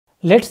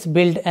Let's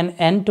build an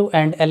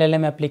end-to-end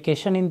LLM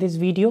application in this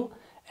video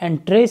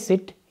and trace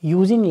it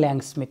using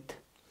Langsmith.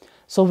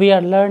 So we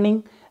are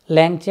learning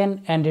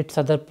Langchain and its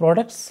other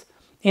products.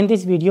 In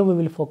this video, we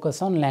will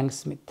focus on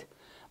Langsmith.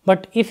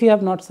 But if you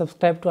have not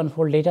subscribed to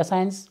Unfold Data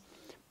Science,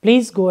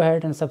 please go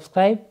ahead and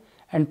subscribe,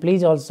 and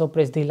please also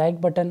press the like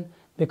button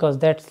because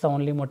that's the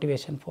only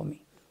motivation for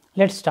me.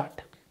 Let's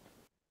start.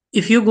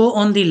 If you go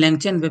on the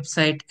Langchain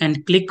website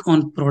and click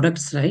on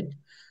products, right,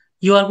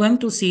 you are going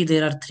to see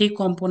there are three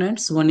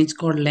components. One is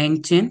called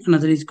Langchain,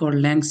 another is called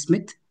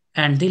Langsmith,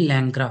 and the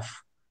Langgraph.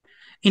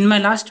 In my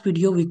last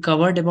video, we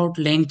covered about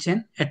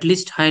Langchain, at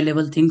least high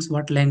level things,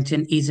 what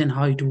Langchain is and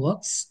how it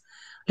works.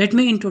 Let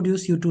me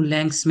introduce you to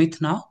Langsmith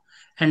now,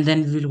 and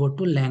then we will go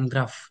to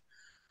Langgraph.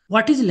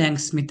 What is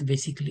Langsmith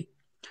basically?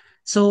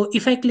 So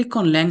if I click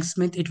on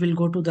Langsmith, it will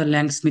go to the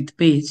Langsmith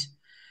page.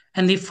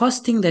 And the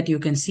first thing that you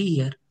can see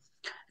here,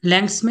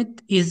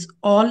 Langsmith is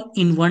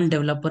all-in-one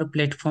developer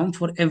platform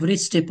for every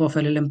step of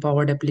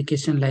LLM-powered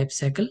application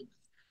lifecycle.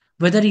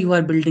 Whether you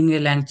are building a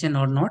Langchain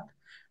or not,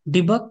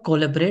 debug,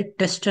 collaborate,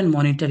 test, and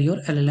monitor your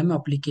LLM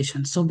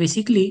application. So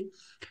basically,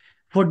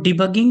 for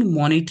debugging,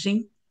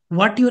 monitoring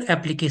what your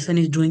application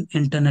is doing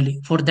internally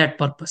for that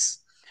purpose.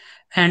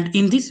 And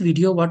in this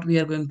video, what we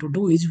are going to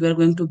do is we are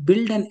going to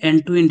build an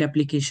end-to-end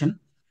application,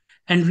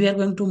 and we are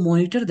going to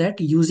monitor that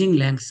using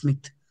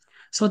Langsmith.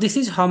 So this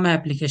is how my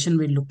application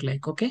will look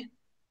like, okay?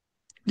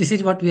 This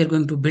is what we are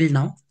going to build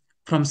now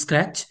from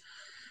scratch.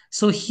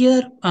 So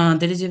here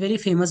there is a very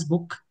famous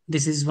book.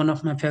 This is one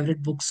of my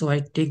favorite books, so I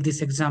take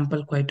this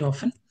example quite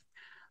often.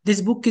 This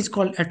book is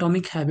called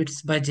Atomic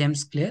Habits by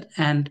James Clear,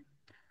 and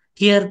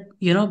here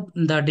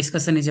the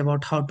discussion is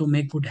about how to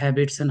make good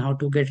habits and how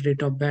to get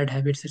rid of bad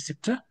habits,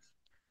 etc.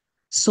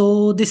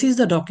 So this is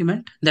the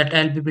document that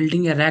I'll be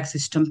building a RAG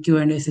system,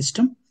 Q&A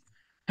system,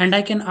 and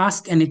I can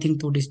ask anything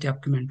to this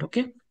document,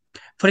 okay?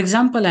 For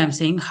example, I'm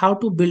saying how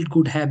to build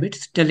good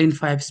habits, tell in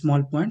 5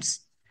 small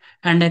points.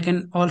 And I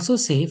can also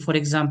say, for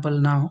example,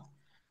 now,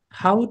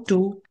 how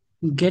to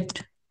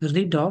get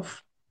rid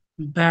of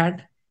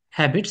bad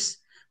habits,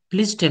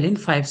 please tell in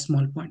 5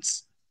 small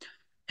points.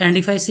 And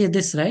if I say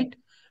this right,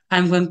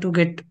 I'm going to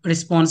get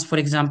response, for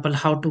example,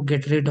 how to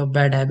get rid of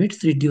bad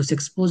habits, reduce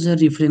exposure,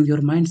 reframe your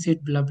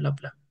mindset, blah, blah,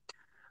 blah.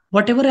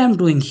 Whatever I'm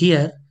doing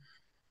here,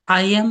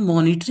 I am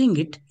monitoring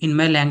it in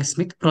my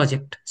Langsmith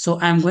project. So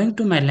I'm going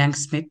to my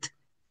Langsmith,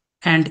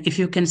 and if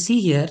you can see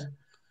here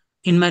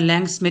in my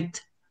Langsmith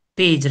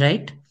page,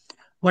 right,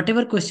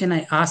 whatever question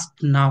I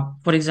asked now,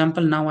 for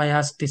example, now I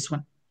asked this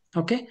one,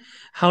 okay,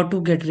 how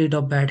to get rid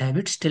of bad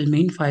habits, tell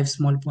me in 5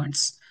 small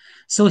points.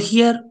 So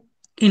here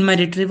in my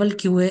retrieval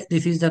QA,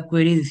 this is the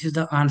query, this is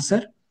the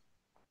answer.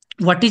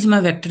 What is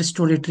my vector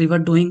store retriever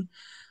doing?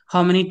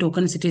 How many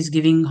tokens it is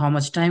giving? How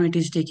much time it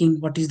is taking?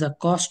 What is the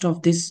cost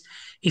of this?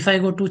 If I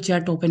go to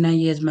chat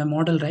OpenAI as my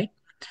model, right?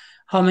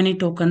 How many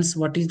tokens?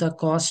 What is the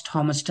cost?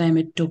 How much time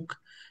it took?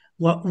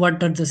 What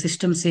does the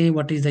system say?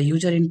 What is the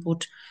user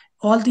input?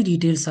 All the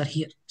details are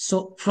here.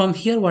 So from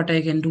here, what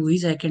I can do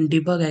is I can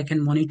debug, I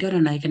can monitor,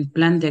 and I can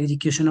plan the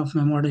execution of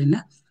my model in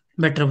a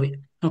better way.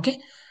 Okay.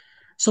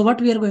 So what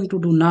we are going to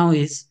do now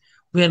is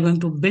we are going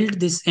to build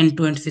this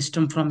end-to-end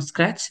system from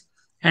scratch,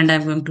 and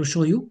I'm going to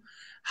show you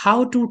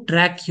how to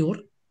track your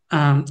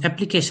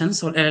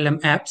applications or LLM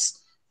apps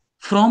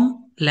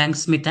from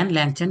Langsmith and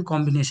Langchain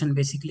combination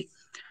basically.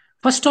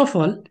 First of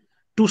all,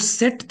 to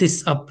set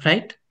this up,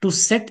 right, to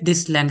set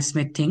this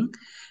Langsmith thing,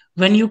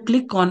 when you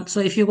click on, so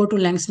if you go to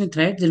Langsmith,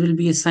 right, there will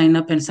be a sign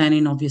up and sign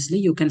in. Obviously,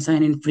 you can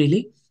sign in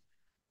freely.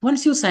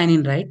 Once you sign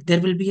in, right,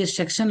 there will be a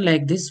section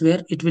like this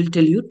where it will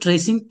tell you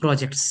tracing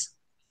projects.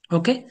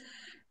 Okay.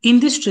 In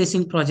this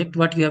tracing project,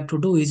 what you have to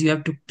do is you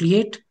have to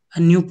create a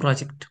new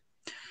project.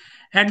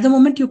 At the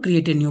moment you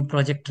create a new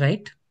project,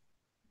 right,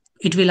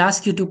 it will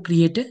ask you to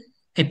create a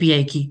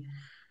API key.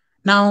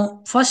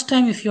 Now, first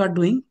time if you are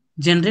doing,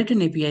 generate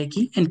an API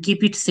key and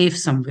keep it safe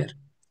somewhere.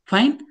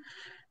 Fine.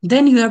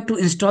 Then you have to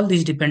install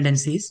these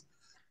dependencies.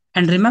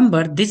 And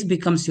remember, this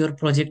becomes your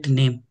project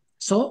name.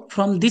 So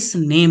from this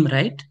name,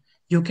 right,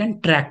 you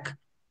can track.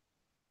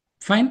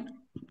 Fine.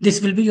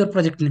 This will be your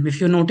project name.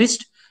 If you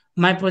noticed,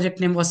 my project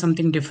name was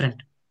something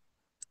different.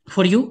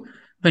 For you,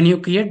 when you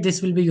create,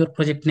 this will be your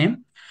project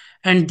name.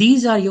 And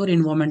these are your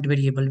environment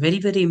variable. Very,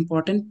 very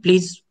important.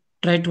 Please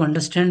try to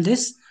understand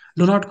this.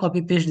 Do not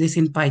copy paste this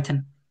in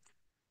Python.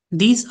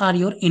 These are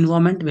your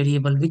environment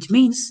variable, which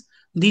means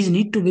these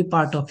need to be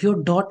part of your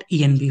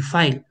 .env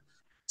file.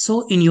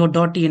 So in your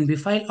 .env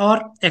file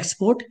or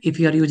export if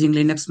you are using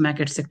Linux, Mac,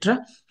 etc.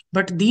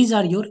 But these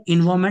are your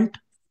environment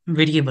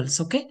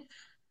variables, okay?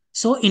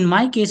 So in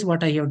my case,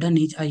 what I have done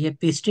is I have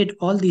pasted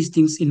all these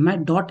things in my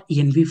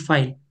 .env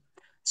file.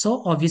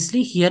 So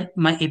obviously here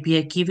my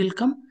API key will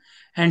come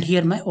and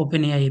here my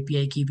OpenAI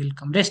API key will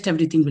come. Rest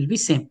everything will be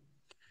same.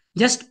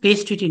 Just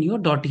paste it in your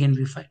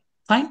 .env file.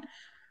 Fine.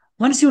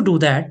 Once you do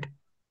that,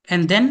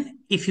 and then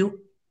if you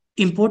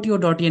import your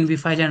 .env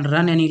file and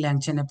run any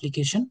Langchain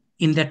application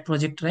in that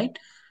project, right,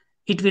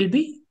 it will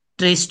be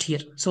traced here.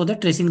 So the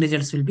tracing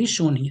results will be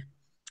shown here.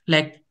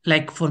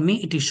 Like for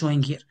me, it is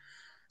showing here.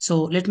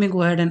 So let me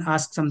go ahead and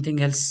ask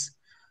something else.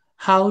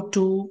 What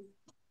are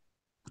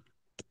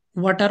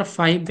what are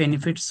five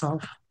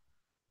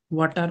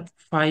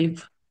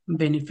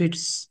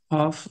benefits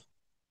of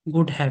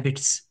good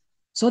habits?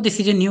 So this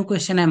is a new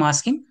question I'm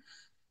asking.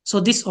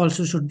 So this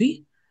also should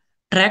be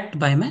tracked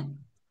by my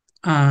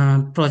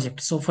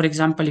project. So for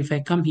example, if I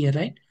come here,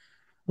 right,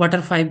 what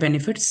are five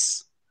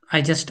benefits?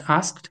 I just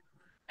asked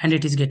and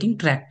it is getting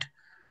tracked.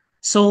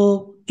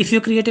 So if you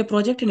create a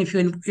project and if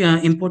you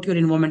import your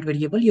environment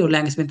variable, your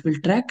Langsmith will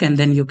track and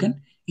then you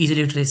can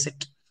easily trace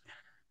it.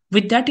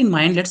 With that in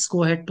mind, let's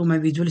go ahead to my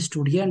Visual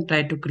Studio and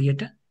try to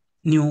create a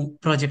new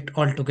project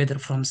altogether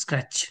from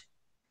scratch.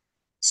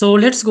 So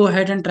let's go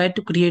ahead and try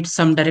to create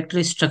some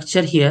directory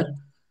structure here.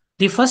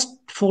 The first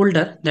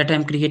folder that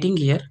I'm creating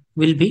here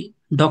will be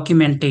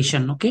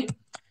documentation. Okay.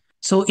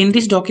 So in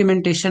this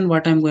documentation,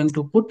 what I'm going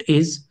to put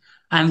is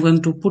I'm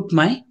going to put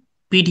my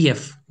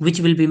PDF,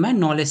 which will be my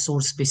knowledge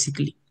source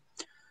basically.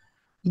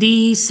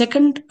 The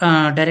second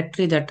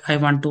directory that I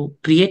want to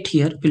create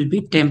here will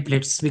be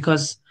templates,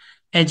 because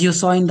as you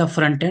saw in the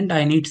front end,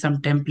 I need some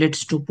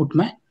templates to put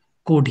my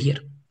code here.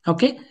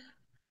 Okay.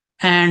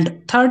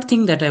 And third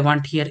thing that I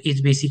want here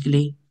is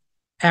basically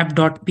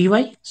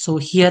app.py. So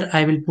here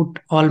I will put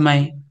all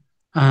my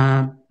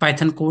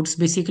Python codes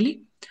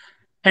basically.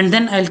 And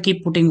then I'll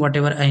keep putting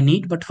whatever I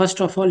need. But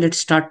first of all, let's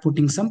start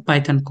putting some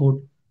Python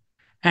code.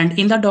 And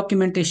in the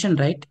documentation,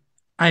 right,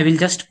 I will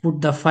just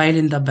put the file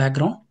in the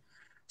background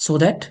so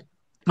that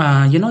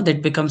that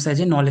becomes as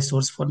a knowledge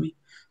source for me.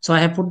 So I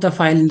have put the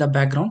file in the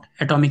background,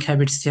 atomic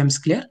habits gems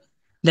clear.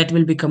 That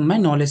will become my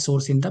knowledge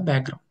source in the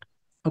background.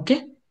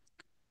 Okay.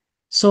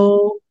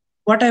 So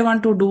what I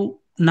want to do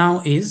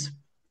now is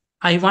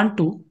I want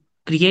to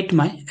create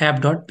my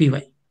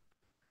app.py.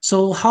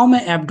 So how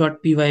my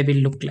app.py will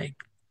look like?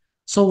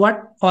 So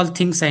what all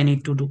things I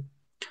need to do?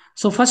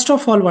 So first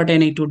of all, what I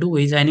need to do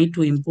is I need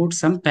to import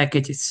some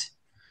packages.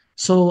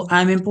 So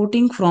I'm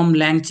importing from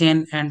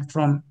Langchain and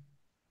from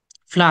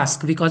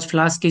Flask, because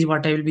Flask is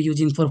what I will be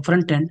using for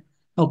front end.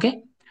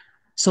 Okay.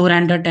 So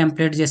render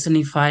template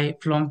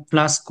JSONify from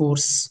Flask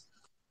course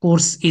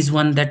is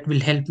one that will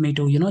help me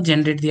to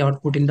generate the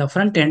output in the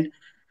front end.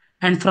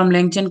 And from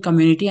Langchain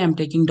community, I'm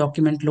taking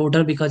document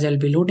loader because I'll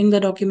be loading the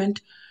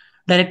document,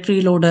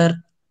 directory loader,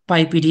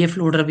 PyPDF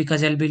loader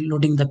because I'll be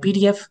loading the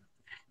PDF,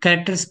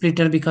 character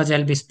splitter because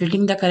I'll be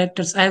splitting the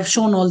characters. I have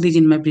shown all these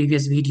in my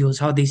previous videos,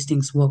 how these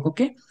things work.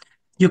 Okay.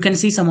 You can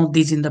see some of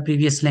these in the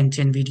previous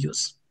Langchain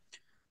videos.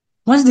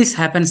 Once this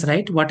happens,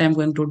 right, what I'm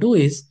going to do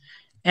is,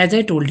 as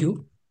I told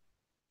you,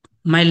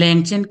 my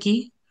Langchain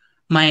key,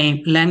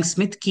 my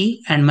Langsmith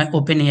key, and my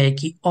OpenAI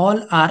key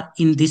all are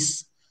in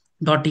this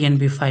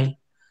 .env file.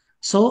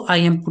 So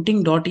I'm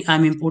importing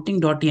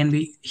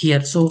 .env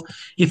here. So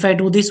if I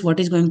do this, what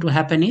is going to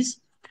happen is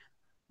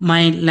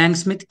my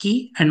Langsmith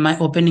key and my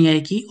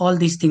OpenAI key, all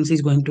these things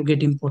is going to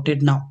get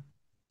imported now.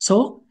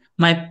 So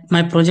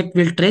my project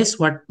will trace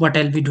what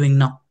I'll be doing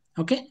now.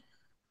 Okay.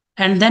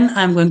 And then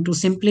I'm going to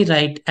simply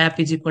write app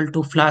is equal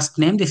to Flask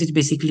name. This is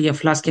basically a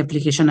Flask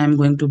application I'm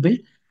going to build.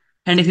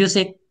 And if you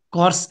say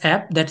course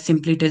app, that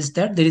simply tells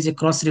that there is a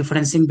cross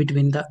referencing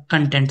between the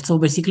content. So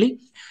basically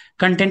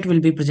content will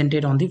be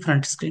presented on the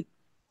front screen.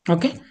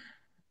 Okay.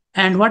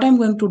 And what I'm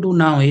going to do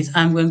now is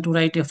I'm going to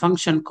write a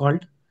function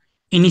called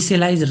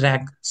initialize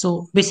rag.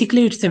 So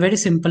basically it's a very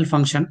simple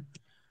function.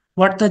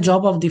 What the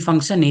job of the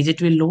function is,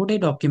 it will load a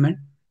document,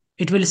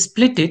 it will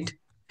split it,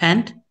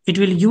 and it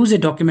will use a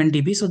document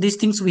DB. So these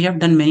things we have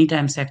done many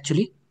times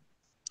actually.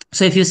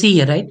 So if you see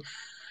here, right,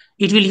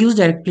 it will use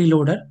directly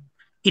loader.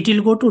 It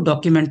will go to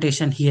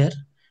documentation here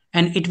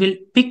and it will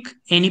pick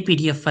any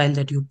PDF file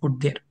that you put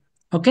there.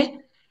 Okay.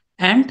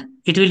 And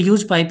it will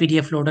use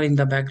PyPDF loader in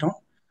the background.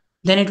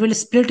 Then it will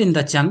split in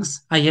the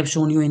chunks. I have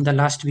shown you in the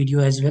last video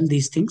as well,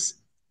 these things.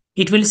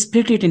 It will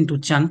split it into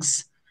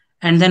chunks.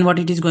 And then what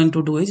it is going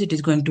to do is it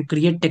is going to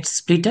create text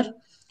splitter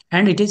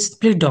and it is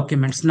split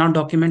documents. Now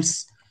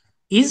documents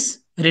is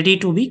ready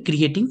to be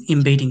creating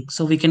embedding.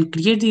 So we can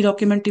create the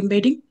document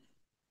embedding.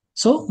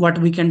 So what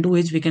we can do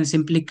is we can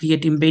simply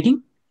create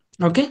embedding.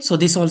 Okay. So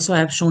this also I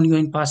have shown you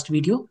in past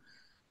video.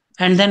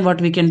 And then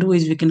what we can do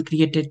is we can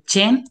create a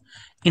chain.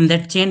 In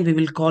that chain, we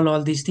will call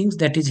all these things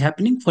that is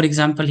happening. For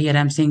example, here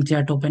I'm saying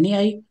chat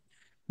OpenAI,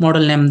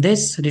 model name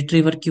this,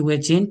 retriever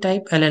QA chain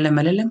type,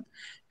 LLM,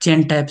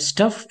 chain type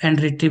stuff, and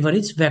retriever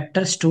is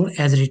vector store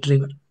as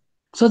retriever.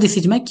 So this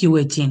is my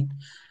QA chain.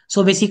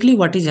 So basically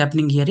what is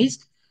happening here is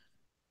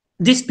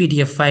this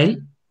PDF file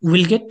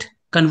will get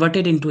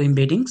converted into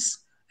embeddings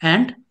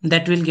and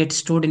that will get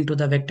stored into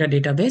the vector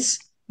database,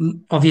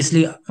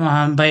 obviously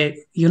by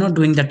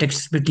doing the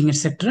text splitting,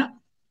 etc.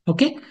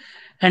 Okay.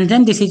 And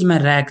then this is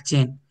my rag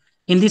chain.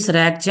 In this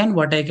rag chain,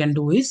 what I can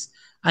do is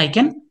I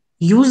can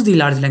use the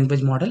large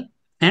language model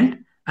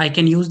and I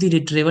can use the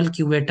retrieval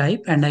QA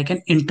type and I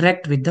can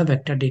interact with the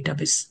vector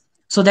database.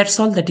 So that's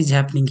all that is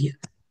happening here.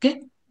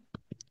 Okay.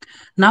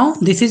 Now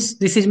this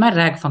is my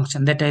rag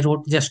function that I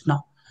wrote just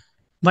now,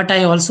 but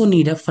I also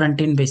need a front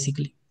end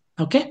basically.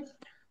 Okay.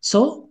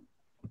 So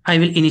I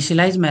will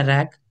initialize my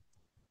rag.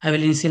 I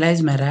will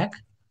initialize my rag.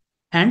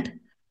 and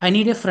I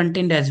need a front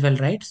end as well,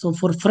 right? So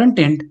for front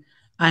end,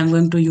 I'm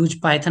going to use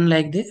Python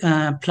like this,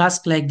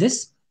 Flask like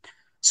this.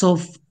 So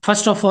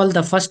first of all,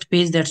 the first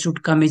page that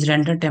should come is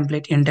render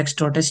template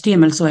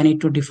index.html. So I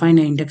need to define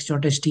an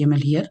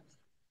index.html here.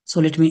 So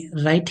let me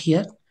write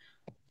here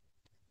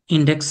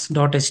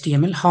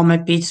index.html, how my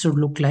page should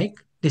look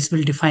like. This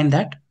will define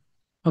that.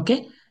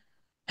 Okay.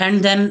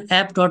 And then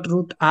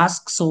app.root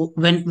ask. So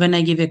when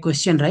I give a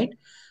question, right,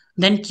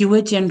 then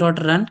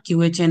qhn.run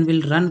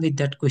will run with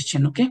that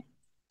question. Okay.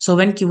 So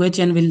when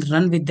qhn will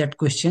run with that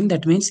question,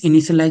 that means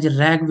initialize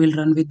rag will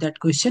run with that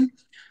question.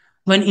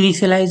 When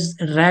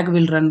initialize rag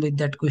will run with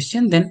that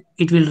question, then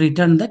it will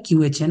return the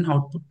qhn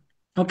output.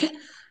 Okay.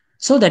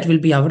 So that will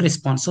be our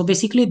response. So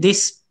basically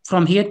this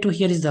from here to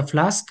here is the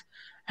Flask,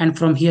 and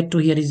from here to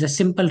here is the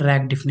simple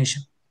rag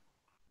definition.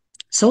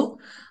 So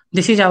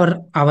this is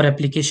our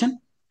application.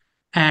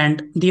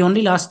 And the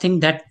only last thing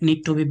that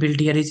need to be built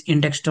here is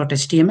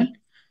index.html.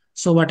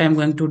 So what I'm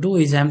going to do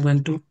is I'm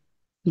going to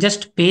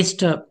just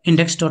paste a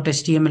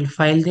index.html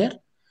file there,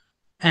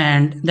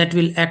 and that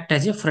will act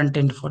as a front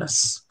end for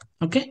us.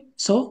 Okay.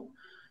 So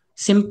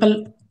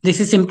simple, this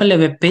is simple a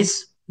web page.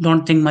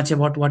 Don't think much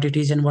about what it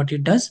is and what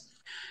it does.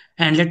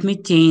 And let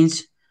me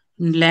change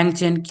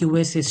Langchain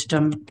QA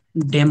system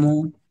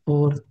demo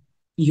for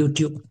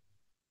YouTube.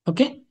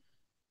 Okay.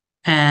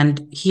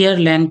 And here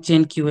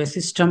Langchain QA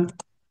system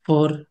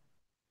for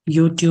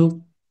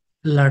YouTube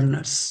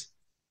learners.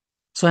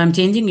 So I'm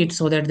changing it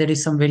so that there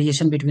is some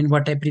variation between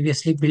what I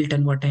previously built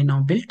and what I now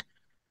built.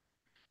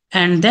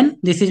 And then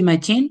this is my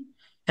chain.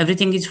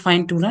 Everything is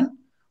fine to run.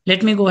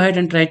 Let me go ahead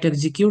and try to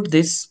execute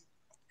this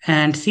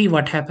and see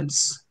what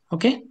happens.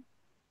 Okay.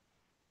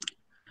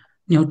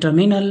 New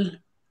terminal.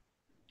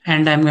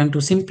 And I'm going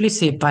to simply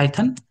say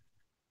Python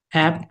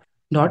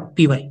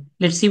app.py.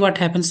 Let's see what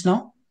happens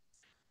now.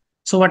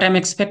 So what I'm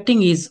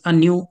expecting is a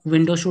new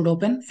window should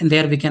open, and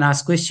there we can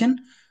ask question.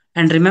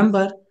 And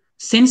remember,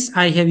 since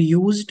I have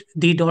used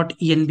the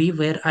 .env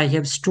where I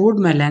have stored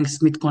my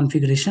Langsmith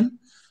configuration,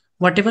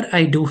 whatever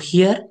I do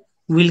here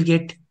will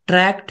get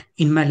tracked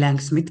in my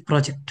Langsmith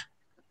project.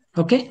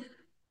 Okay.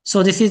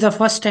 So this is the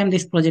first time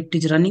this project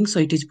is running. So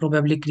it is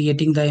probably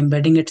creating the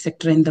embedding,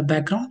 etc. in the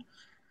background.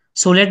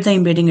 So let the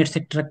embedding,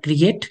 etc.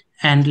 create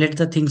and let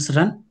the things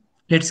run.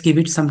 Let's give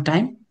it some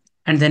time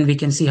and then we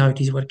can see how it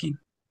is working.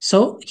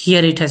 So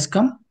here it has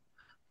come.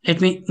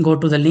 Let me go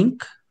to the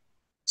link.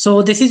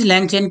 So this is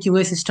Langchain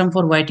QA system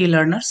for YT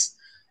learners.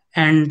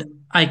 And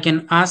I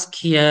can ask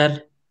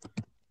here,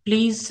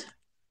 please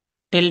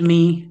tell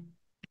me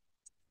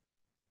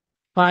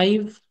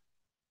 5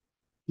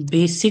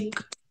 basic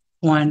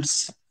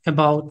points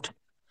about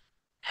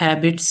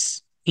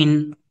habits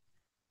in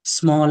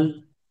small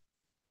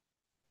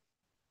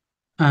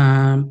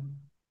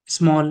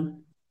small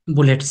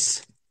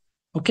bullets.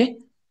 Okay.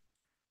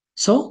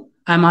 So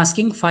I'm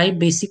asking 5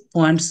 basic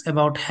points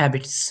about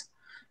habits.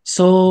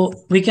 So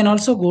we can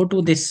also go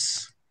to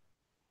this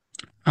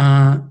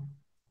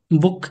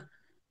book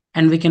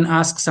and we can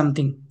ask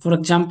something. For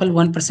example,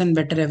 1%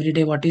 better every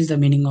day. What is the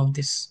meaning of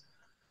this?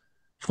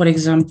 For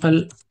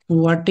example,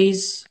 what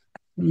is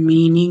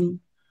meaning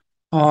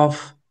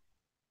of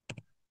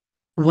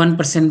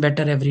 1%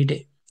 better every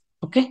day?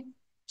 Okay.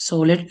 So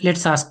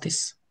let's ask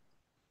this.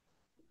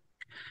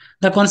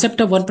 The concept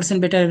of 1%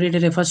 better every day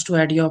refers to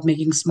idea of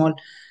making small.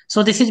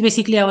 So this is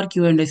basically our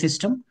Q&A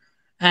system.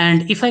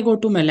 And if I go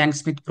to my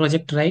Langsmith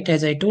project, right,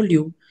 as I told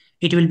you,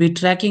 it will be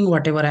tracking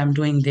whatever I'm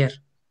doing there.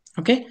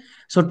 Okay.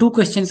 So 2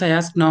 questions I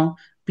ask now.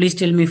 Please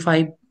tell me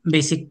 5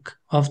 basic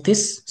of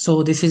this.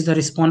 So this is the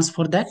response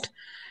for that.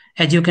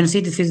 As you can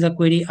see, this is the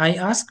query I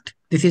asked.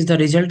 This is the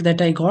result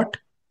that I got.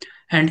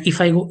 And if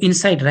I go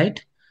inside,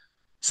 right,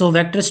 so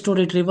vector store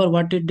retriever,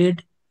 what it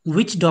did,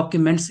 which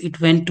documents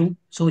it went to.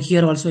 So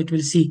here also it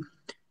will see,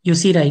 you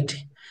see, right,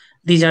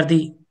 these are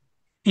the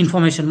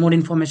information, more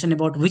information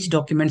about which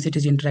documents it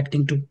is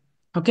interacting to.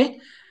 Okay.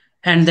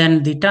 And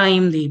then the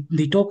time,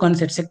 the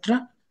tokens,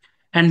 etc.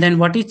 And then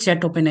what is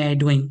chat OpenAI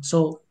doing?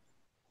 So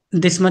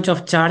this much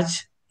of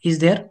charge is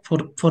there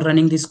for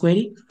running this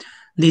query,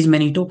 these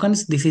many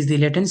tokens, this is the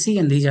latency,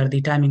 and these are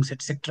the timings,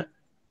 etc.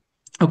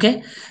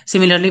 Okay.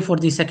 Similarly for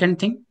the second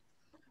thing,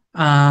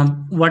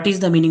 what is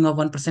the meaning of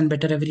 1%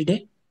 better every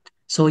day?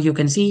 So you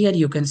can see here,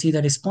 you can see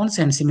the response,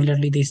 and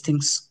similarly these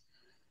things.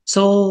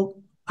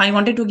 So I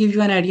wanted to give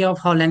you an idea of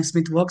how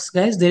Langsmith works,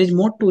 guys. There is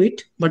more to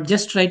it, but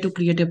just try to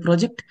create a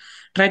project,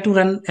 try to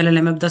run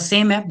LLM app, the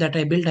same app that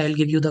I built. I will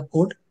give you the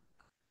code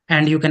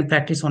and you can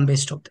practice on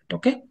based of that.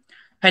 Okay.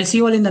 I'll see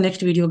you all in the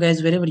next video,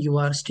 guys. Wherever you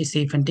are, stay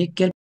safe and take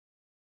care.